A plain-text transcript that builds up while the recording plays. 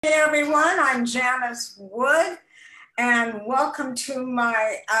Hey everyone, I'm Janice Wood, and welcome to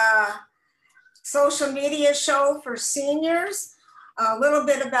my social media show for seniors. A little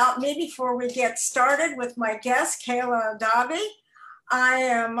bit about me before we get started with my guest, Kayla. I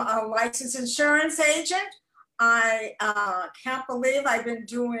am a licensed insurance agent. I can't believe I've been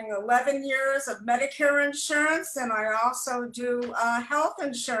doing 11 years of Medicare insurance, and I also do health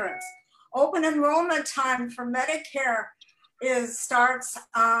insurance. Open enrollment time for Medicare starts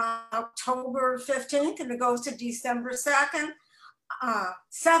October 15th and it goes to December 7th.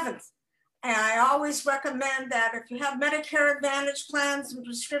 And I always recommend that if you have Medicare Advantage plans and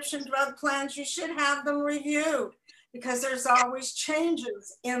prescription drug plans, you should have them reviewed because there's always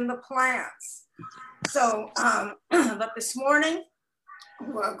changes in the plans. So, but this morning,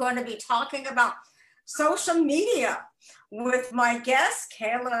 we're going to be talking about social media with my guest,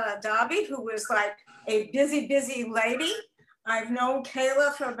 Kayla Dabi, who is like a busy lady. I've known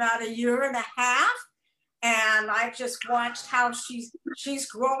Kayla for about a year and a half, and I've just watched how she's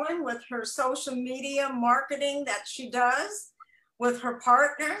growing with her social media marketing that she does with her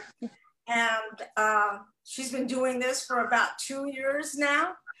partner. And she's been doing this for about 2 years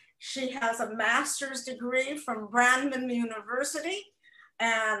now. She has a master's degree from Brandman University,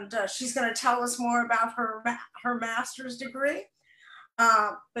 and she's going to tell us more about her master's degree.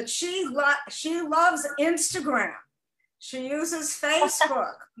 But she loves Instagram. She uses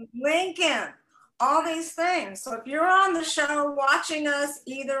Facebook, LinkedIn, all these things. So if you're on the show watching us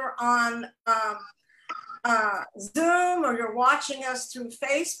either on Zoom or you're watching us through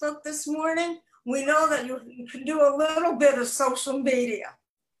Facebook this morning, we know that you can do a little bit of social media.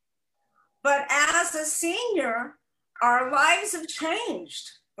 But as a senior, our lives have changed,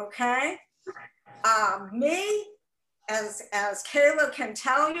 okay? Me, as Kayla can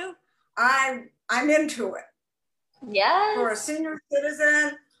tell you, I'm into it. Yes. For a senior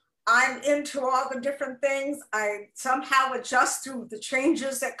citizen, I'm into all the different things. I somehow adjust through the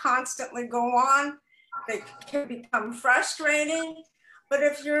changes that constantly go on. They can become frustrating. But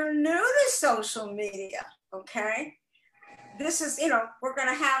if you're new to social media, okay, this is, we're going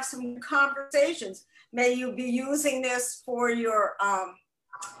to have some conversations. May you be using this for your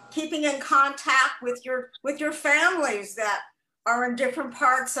keeping in contact with your families that are in different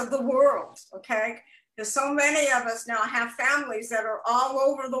parts of the world, okay? Because so many of us now have families that are all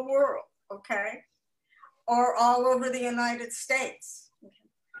over the world, okay? Or all over the United States.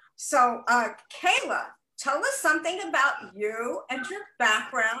 So Kayla, tell us something about you and your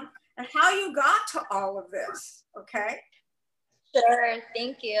background and how you got to all of this, okay? Sure,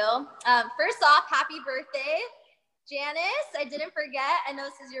 thank you. First off, happy birthday, Janice. I didn't forget, I know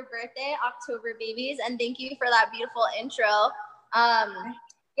this is your birthday, October babies, and thank you for that beautiful intro.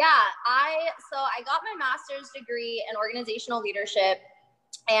 I got my master's degree in organizational leadership,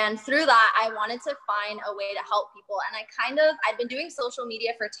 and through that, I wanted to find a way to help people. And I'd been doing social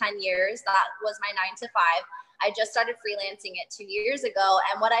media for 10 years. That was my 9 to 5. I just started freelancing it 2 years ago.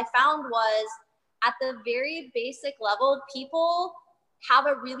 And what I found was at the very basic level, people have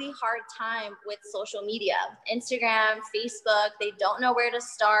a really hard time with social media, Instagram, Facebook. They don't know where to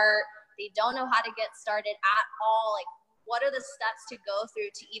start. They don't know how to get started at all. Like, what are the steps to go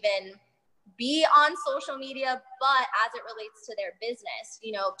through to even be on social media, but as it relates to their business?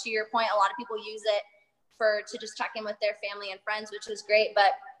 To your point, a lot of people use it to just check in with their family and friends, which is great,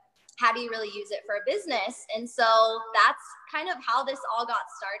 but how do you really use it for a business? And so that's kind of how this all got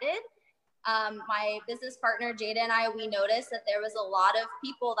started. My business partner, Jada, and I, we noticed that there was a lot of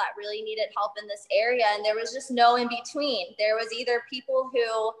people that really needed help in this area, and there was just no in between. There was either people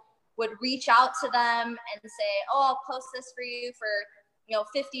who would reach out to them and say, oh, I'll post this for you for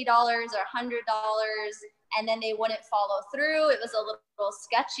 $50 or $100, and then they wouldn't follow through. It was a little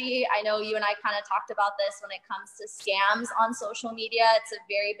sketchy. I know you and I kind of talked about this when it comes to scams on social media. It's a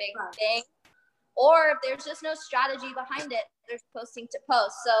very big thing. Or if there's just no strategy behind it, there's posting to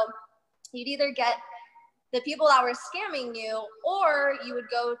post. So you'd either get the people that were scamming you, or you would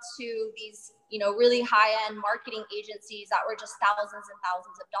go to these, really high-end marketing agencies that were just thousands and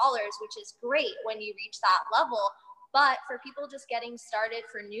thousands of dollars, which is great when you reach that level. But for people just getting started,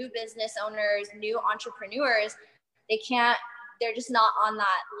 for new business owners, new entrepreneurs, they're just not on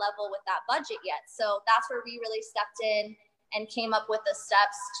that level with that budget yet. So that's where we really stepped in and came up with the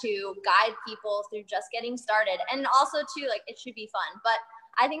steps to guide people through just getting started. And also too, it should be fun. But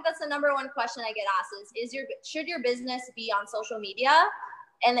I think that's the number one question I get asked should your business be on social media?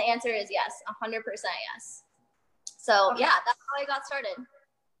 And the answer is yes, 100% yes. So okay. Yeah, that's how I got started.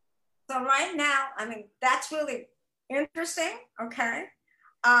 So right now, that's really interesting, okay?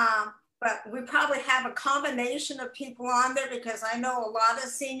 but we probably have a combination of people on there because I know a lot of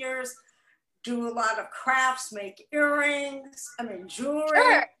seniors do a lot of crafts, make earrings, jewelry.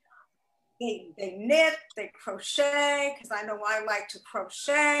 Sure. They knit, they crochet, because I know I like to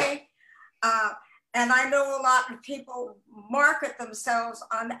crochet. And I know a lot of people market themselves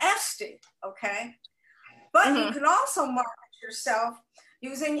on Etsy, okay? But you can also market yourself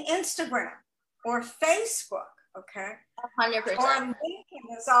using Instagram or Facebook, okay? 100%. Or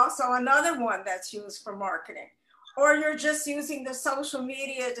LinkedIn is also another one that's used for marketing. Or you're just using the social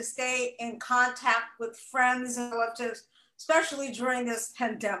media to stay in contact with friends and relatives, especially during this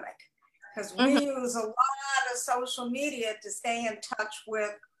pandemic, because we use a lot of social media to stay in touch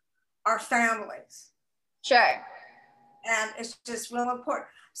with our families. Sure. And it's just real important.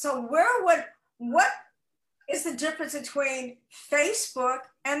 So what is the difference between Facebook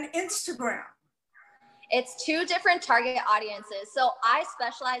and Instagram? It's two different target audiences. So I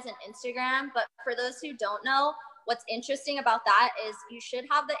specialize in Instagram, but for those who don't know, what's interesting about that is you should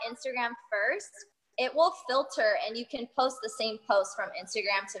have the Instagram first. It will filter and you can post the same post from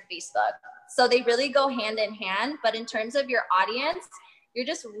Instagram to Facebook. So they really go hand in hand, but in terms of your audience, you're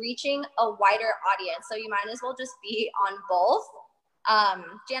just reaching a wider audience. So you might as well just be on both.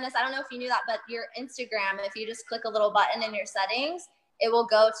 Janice, I don't know if you knew that, but your Instagram, if you just click a little button in your settings, it will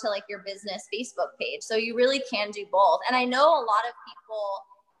go to like your business Facebook page. So you really can do both. And I know a lot of people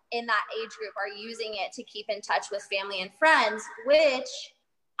in that age group are using it to keep in touch with family and friends, which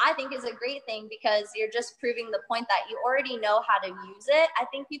I think is a great thing because you're just proving the point that you already know how to use it. I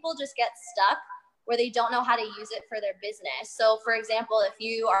think people just get stuck where they don't know how to use it for their business. So for example, if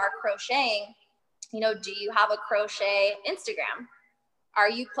you are crocheting, do you have a crochet Instagram? Are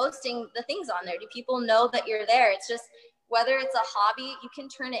you posting the things on there? Do people know that you're there? It's just, whether it's a hobby, you can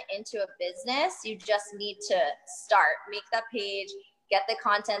turn it into a business. You just need to start, make that page, get the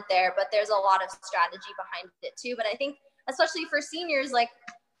content there, but there's a lot of strategy behind it too. But I think especially for seniors, like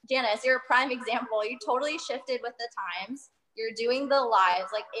Janice, you're a prime example. You totally shifted with the times. You're doing the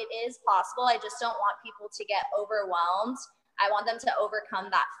lives. Like, it is possible. I just don't want people to get overwhelmed. I want them to overcome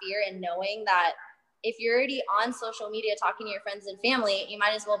that fear and knowing that if you're already on social media talking to your friends and family, you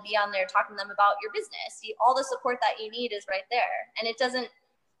might as well be on there talking to them about your business. All the support that you need is right there. And it doesn't,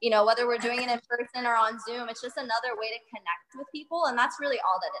 whether we're doing it in person or on Zoom, it's just another way to connect with people. And that's really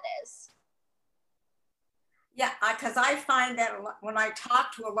all that it is. Yeah, because I find that when I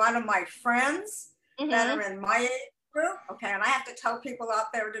talk to a lot of my friends that are in my age group, okay, and I have to tell people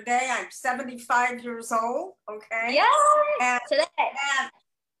out there today, I'm 75 years old, okay? Yes, and today. And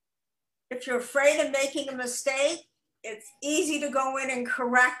if you're afraid of making a mistake, it's easy to go in and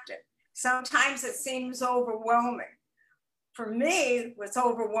correct it. Sometimes it seems overwhelming. For me, what's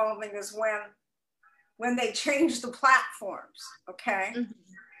overwhelming is when they change the platforms, okay?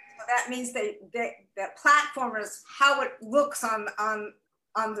 So that means that platform is how it looks on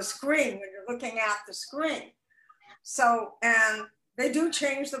the screen when you're looking at the screen. So, and they do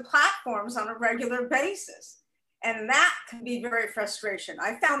change the platforms on a regular basis. And that can be very frustration.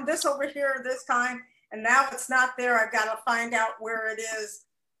 I found this over here this time, and now it's not there. I've got to find out where it is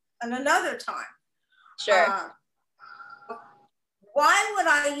in another time. Sure. Why would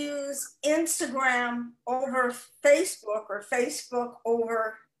I use Instagram over Facebook or Facebook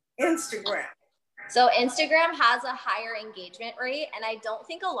over Instagram? So Instagram has a higher engagement rate, and I don't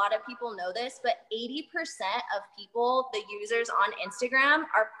think a lot of people know this, but 80% of people, the users on Instagram,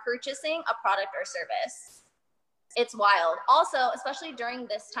 are purchasing a product or service. It's wild. Also, especially during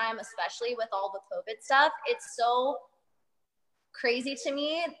this time, especially with all the COVID stuff, it's so crazy to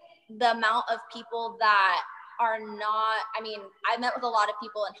me, the amount of people that are not, I met with a lot of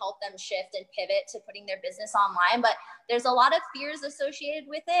people and helped them shift and pivot to putting their business online, but there's a lot of fears associated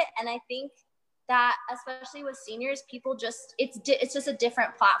with it. And I think that especially with seniors, people just, it's just a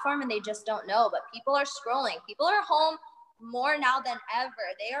different platform and they just don't know, but people are scrolling. People are home more now than ever.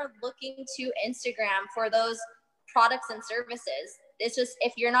 They are looking to Instagram for those products and services. It's just,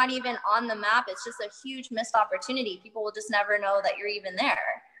 if you're not even on the map, it's just a huge missed opportunity. People will just never know that you're even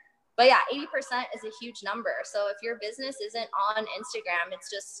there. But yeah, 80% is a huge number. So if your business isn't on Instagram,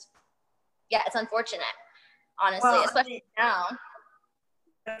 it's just, yeah, it's unfortunate, honestly, well, especially now.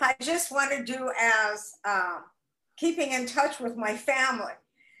 If I just want to do as keeping in touch with my family,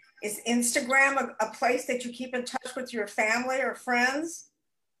 is Instagram a place that you keep in touch with your family or friends?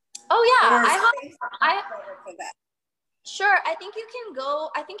 Oh yeah, I have for that. Sure, I think you can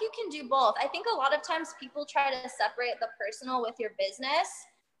do both. I think a lot of times people try to separate the personal with your business,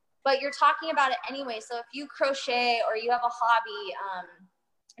 but you're talking about it anyway. So if you crochet or you have a hobby,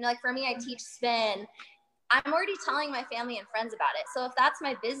 like for me, I teach spin, I'm already telling my family and friends about it. So if that's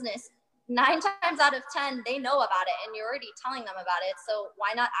my business, 9 times out of 10, they know about it and you're already telling them about it. So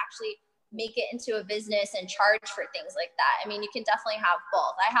why not actually make it into a business and charge for things like that? I mean, you can definitely have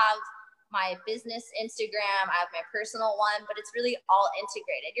both. I have my business Instagram, I have my personal one, but it's really all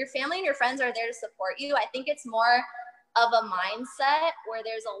integrated. Your family and your friends are there to support you. I think it's more of a mindset where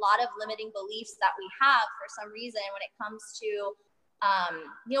there's a lot of limiting beliefs that we have for some reason when it comes to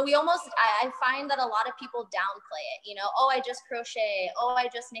I find that a lot of people downplay it, oh, I just crochet. Oh, I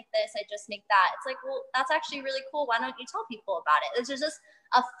just make this. I just make that. It's like, well, that's actually really cool. Why don't you tell people about it? There's just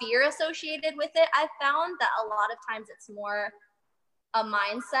a fear associated with it. I found that a lot of times it's more a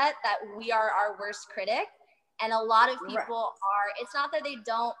mindset that we are our worst critic. And a lot of people it's not that they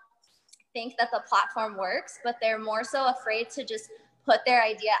don't think that the platform works, but they're more so afraid to just put their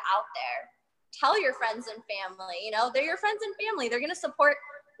idea out there. Tell your friends and family, they're your friends and family. They're going to support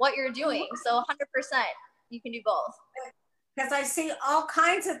what you're doing. So 100%, you can do both. Because I see all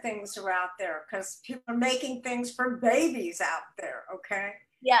kinds of things are out there because people are making things for babies out there. Okay.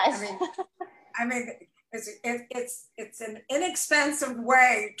 Yes. I mean, it's an inexpensive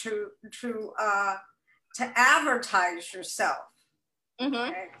way to advertise yourself. Mm-hmm.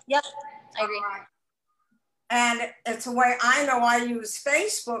 Okay? Yep. I agree. And it's a way I know I use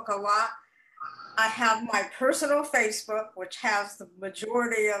Facebook a lot. I have my personal Facebook, which has the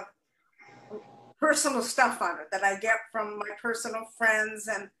majority of personal stuff on it that I get from my personal friends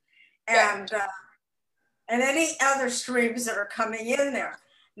and any other streams that are coming in there.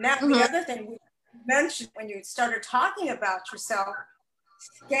 Now, the other thing we mentioned when you started talking about yourself,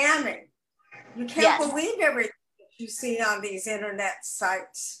 scamming. You can't believe everything that you see on these internet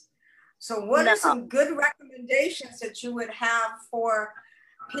sites. So what are some good recommendations that you would have for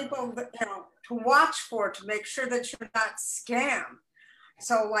people to watch for to make sure that you're not scammed?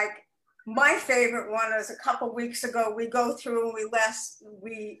 So like my favorite one is a couple weeks ago, we go through and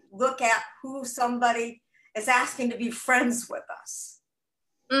we look at who somebody is asking to be friends with us.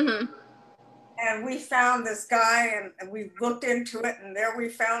 Mm-hmm. And we found this guy and we looked into it and there we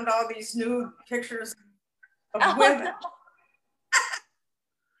found all these nude pictures of women.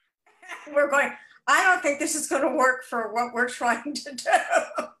 We're going, I don't think this is going to work for what we're trying to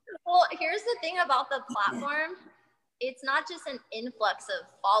do. Well, here's the thing about the platform. It's not just an influx of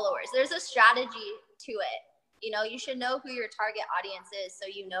followers. There's a strategy to it. You should know who your target audience is so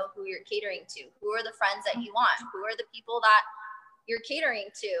you know who you're catering to. Who are the friends that you want? Who are the people that you're catering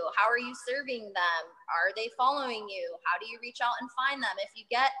to? How are you serving them? Are they following you? How do you reach out and find them? If you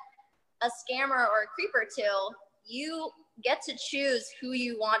get a scammer or a creeper two, you get to choose who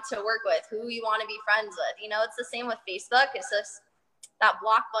you want to work with, who you want to be friends with. It's the same with Facebook. It's just that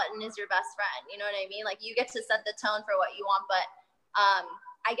block button is your best friend. You know what I mean? Like you get to set the tone for what you want. But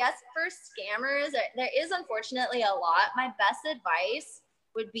I guess for scammers, there is unfortunately a lot. My best advice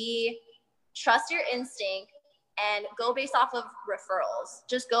would be trust your instinct and go based off of referrals.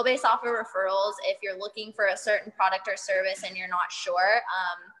 Just go based off of referrals. If you're looking for a certain product or service and you're not sure,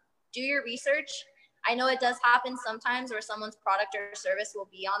 do your research. I know it does happen sometimes where someone's product or service will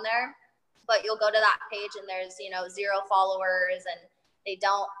be on there, but you'll go to that page and there's, 0 followers and they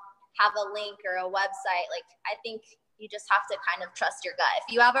don't have a link or a website. Like, I think you just have to kind of trust your gut.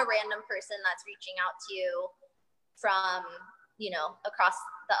 If you have a random person that's reaching out to you from, across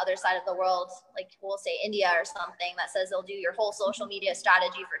the other side of the world, like we'll say India or something, that says they'll do your whole social media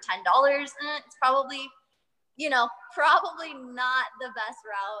strategy for $10, it's probably, probably not the best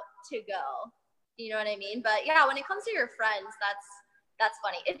route to go. You know what I mean? But yeah, when it comes to your friends, that's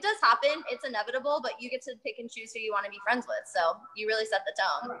funny. It does happen. It's inevitable, but you get to pick and choose who you want to be friends with. So you really set the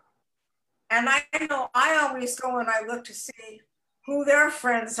tone. And I know I always go and I look to see who their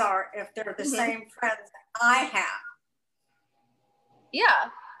friends are, if they're the same friends that I have. Yeah.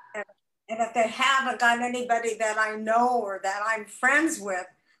 And if they haven't got anybody that I know or that I'm friends with,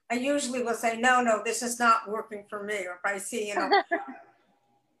 I usually will say, no, this is not working for me. Or if I see,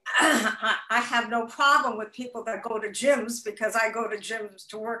 I have no problem with people that go to gyms because I go to gyms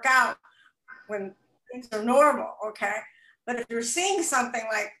to work out when things are normal, okay? But if you're seeing something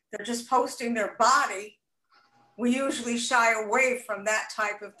like they're just posting their body, we usually shy away from that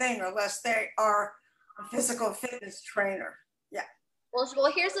type of thing unless they are a physical fitness trainer. Yeah.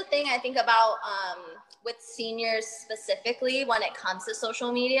 Well, here's the thing I think about with seniors specifically when it comes to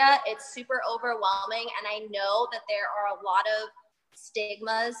social media. It's super overwhelming, and I know that there are a lot of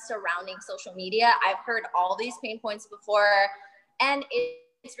stigmas surrounding social media. I've heard all these pain points before, and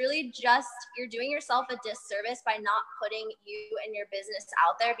it's really just you're doing yourself a disservice by not putting you and your business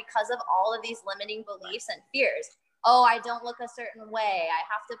out there because of all of these limiting beliefs and fears. Oh, I don't look a certain way. I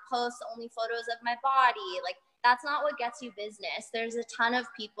have to post only photos of my body. Like, that's not what gets you business. There's a ton of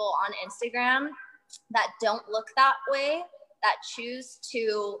people on Instagram that don't look that way, that choose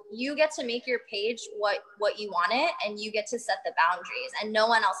to, you get to make your page what you want it, and you get to set the boundaries, and no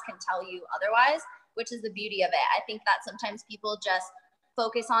one else can tell you otherwise, which is the beauty of it. I think that sometimes people just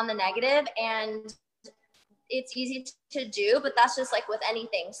focus on the negative, and it's easy to do, but that's just like with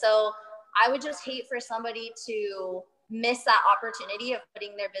anything. So I would just hate for somebody to miss that opportunity of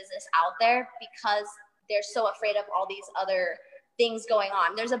putting their business out there because they're so afraid of all these other things going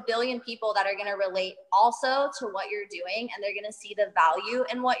on. There's a billion people that are going to relate also to what you're doing, and they're going to see the value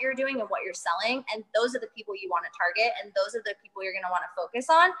in what you're doing and what you're selling. And those are the people you want to target, and those are the people you're going to want to focus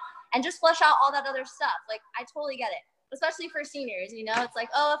on, and just flesh out all that other stuff. Like, I totally get it, especially for seniors. You know, it's like,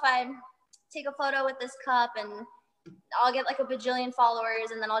 oh, if I take a photo with this cup and I'll get like a bajillion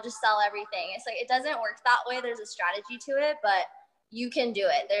followers and then I'll just sell everything. It's like, it doesn't work that way. There's a strategy to it, but you can do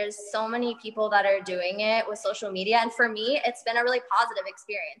it. There's so many people that are doing it with social media. And for me, it's been a really positive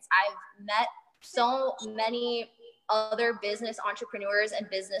experience. I've met so many other business entrepreneurs and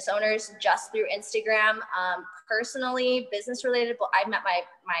business owners just through Instagram. Personally, business related, I've met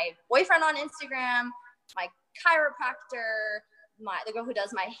my boyfriend on Instagram, my chiropractor, the girl who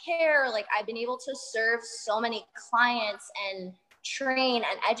does my hair. Like, I've been able to serve so many clients and train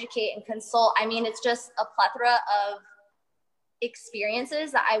and educate and consult. I mean, it's just a plethora of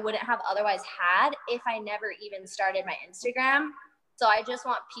experiences that I wouldn't have otherwise had if I never even started my Instagram. So I just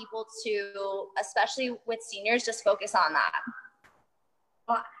want people to, especially with seniors, just focus on that.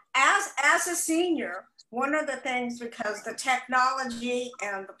 Well, as a senior, one of the things, because the technology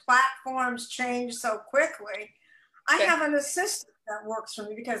and the platforms change so quickly, I have an assistant that works for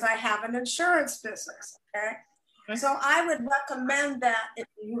me because I have an insurance business, okay? So I would recommend that if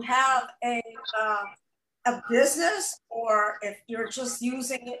you have a business, or if you're just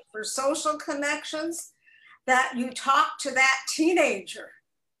using it for social connections, that you talk to that teenager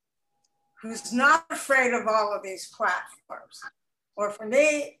who's not afraid of all of these platforms. Or for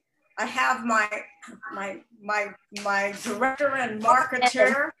me, I have my director and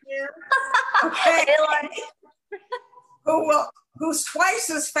marketer here, okay, who's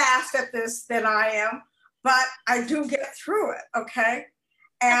twice as fast at this than I am, but I do get through it, okay?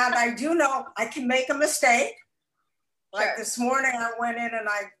 And I do know I can make a mistake. Like this morning, I went in and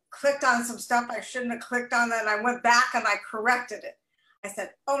I clicked on some stuff I shouldn't have clicked on, and I went back and I corrected it. I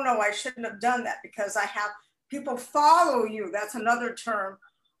said, oh no, I shouldn't have done that, because I have people follow you. That's another term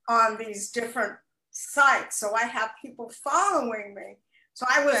on these different sites. So I have people following me. So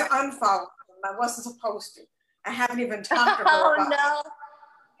I was unfollowing them. I wasn't supposed to. I haven't even talked to her about it.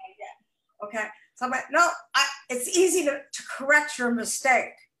 Okay. So I'm like, no, it's easy to correct your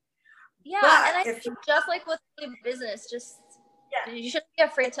mistake. Yeah, but and I think just like with business, you shouldn't be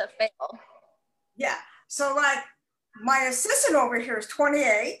afraid to fail. Yeah. So like my assistant over here is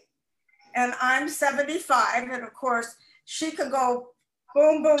 28 and I'm 75. And of course she could go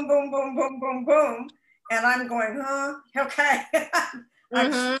boom, boom, boom, boom, boom, boom, boom. And I'm going, okay.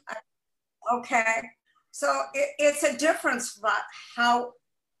 Okay. So it's a difference about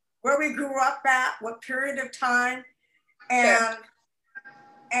where we grew up at, what period of time, and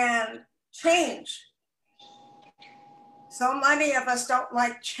change. So many of us don't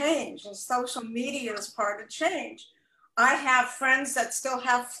like change, and social media is part of change. I have friends that still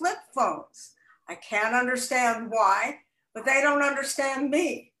have flip phones. I can't understand why, but they don't understand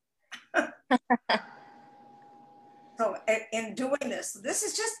me. So in doing this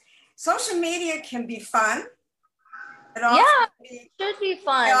is just, social media can be fun. It should be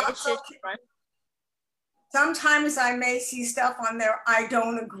fun. It should be fun. Sometimes I may see stuff on there I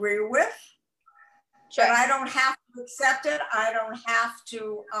don't agree with, but I don't have to accept it. I don't have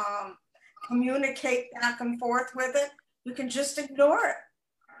to communicate back and forth with it. You can just ignore it.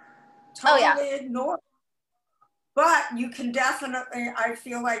 Totally ignore it. But you can definitely, I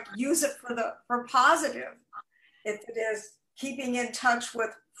feel like, use it for positive. If it is keeping in touch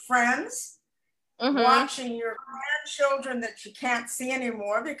with friends, watching your grandchildren that you can't see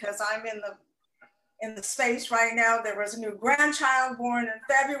anymore, because I'm in the space right now. There was a new grandchild born in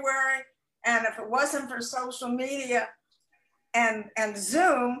February, and if it wasn't for social media and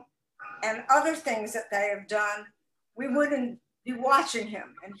Zoom and other things that they have done, we wouldn't be watching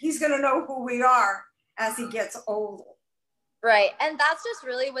him, and he's going to know who we are as he gets older. Right. And that's just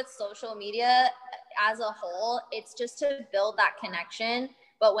really with social media as a whole, it's just to build that connection.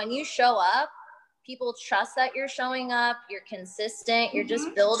 But when you show up, people trust that you're showing up, you're consistent, you're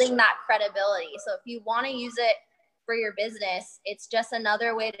just building that credibility. So if you want to use it for your business, it's just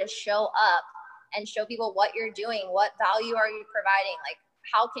another way to show up and show people what you're doing, what value are you providing, like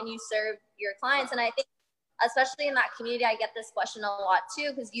how can you serve your clients. And I think especially in that community, I get this question a lot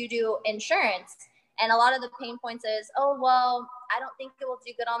too, because you do insurance. And a lot of the pain points is, oh, well, I don't think it will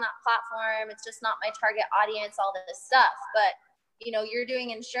do good on that platform. It's just not my target audience, all this stuff. But, you know, you're doing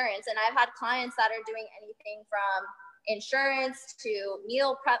insurance. And I've had clients that are doing anything from insurance to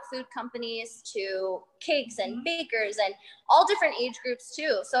meal prep food companies to cakes and bakers and all different age groups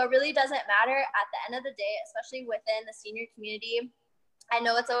too. So it really doesn't matter at the end of the day, especially within the senior community. I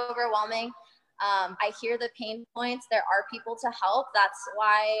know it's overwhelming. I hear the pain points. There are people to help. That's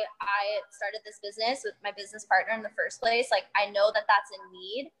why I started this business with my business partner in the first place. Like, I know that that's a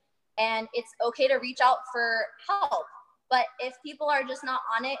need, and it's okay to reach out for help. But if people are just not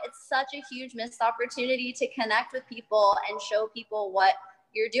on it, it's such a huge missed opportunity to connect with people and show people what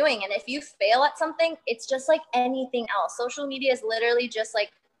you're doing. And if you fail at something, it's just like anything else. Social media is literally just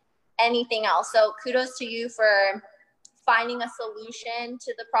like anything else. So kudos to you for finding a solution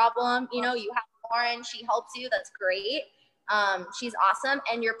to the problem. You know, you have Lauren, she helps you. That's great. She's awesome.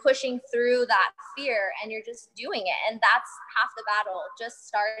 And you're pushing through that fear and you're just doing it. And that's half the battle, just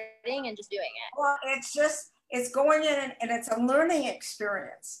starting and just doing it. Well, it's going in and it's a learning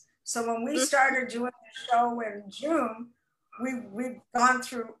experience. So when we started doing the show in June, we've gone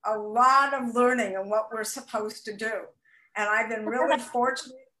through a lot of learning and what we're supposed to do. And I've been really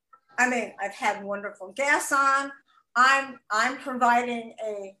fortunate. I mean, I've had wonderful guests on. I'm providing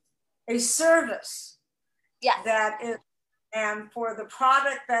a service that is, and for the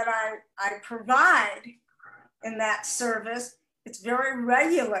product that I provide in that service, it's very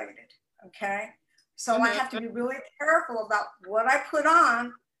regulated, okay? So I have to be really careful about what I put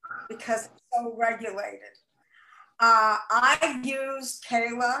on because it's so regulated. I've used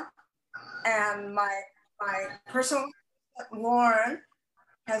Kayla, and my personal Lauren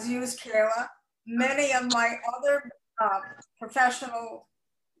has used Kayla. Many of my other professional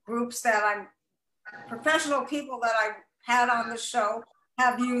people that I've had on the show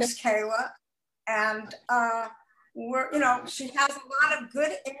have used Kayla, and she has a lot of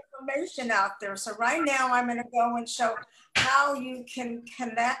good information out there. So right now I'm going to go and show how you can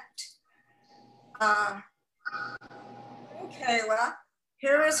connect Kayla.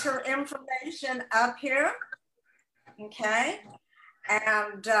 Here is her information up here, okay,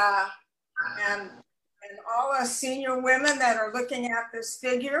 and all us senior women that are looking at this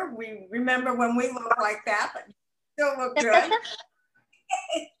figure, we remember when we look like that, but still look good.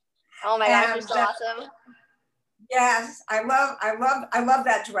 Oh my gosh, you're so awesome. Yes, I love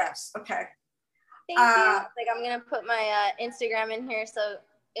that dress. Okay. Thank you. Like, I'm gonna put my Instagram in here so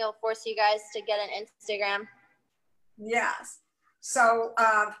it'll force you guys to get an Instagram. Yes. So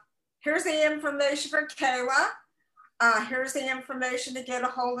here's the information for Kayla. Here's the information to get a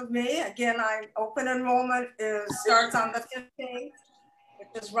hold of me. Again, open enrollment starts on the 15th,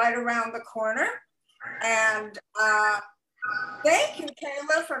 which is right around the corner. And thank you,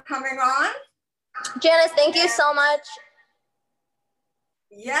 Kayla, for coming on. Janice, thank you so much.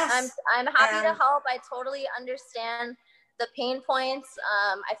 Yes. I'm happy to help. I totally understand the pain points.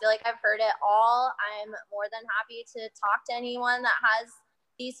 I feel like I've heard it all. I'm more than happy to talk to anyone that has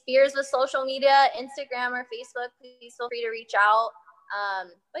these fears with social media, Instagram or Facebook. Please feel free to reach out.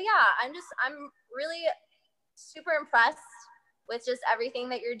 But yeah, I'm really super impressed with just everything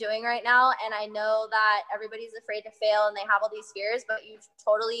that you're doing right now. And I know that everybody's afraid to fail and they have all these fears, but you've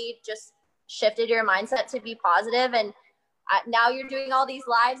totally just shifted your mindset to be positive. And now you're doing all these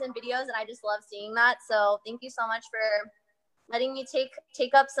lives and videos, and I just love seeing that. So thank you so much for letting me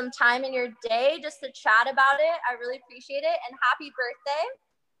take up some time in your day just to chat about it. I really appreciate it. And happy birthday.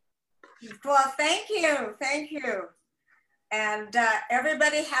 Well, thank you. Thank you. And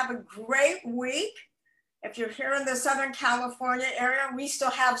everybody have a great week. If you're here in the Southern California area, we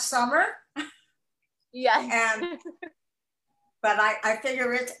still have summer. Yes. But I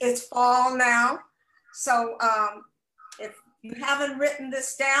figure it's fall now. So if you haven't written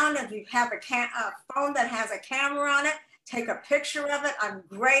this down, if you have a phone that has a camera on it, take a picture of it. I'm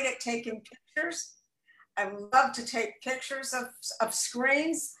great at taking pictures. I love to take pictures of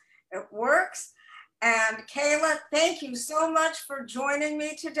screens. It works. And Kayla, thank you so much for joining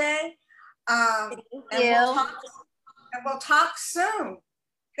me today. Thank you. We'll talk soon.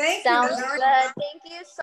 Thank you. Sounds good. Thank you so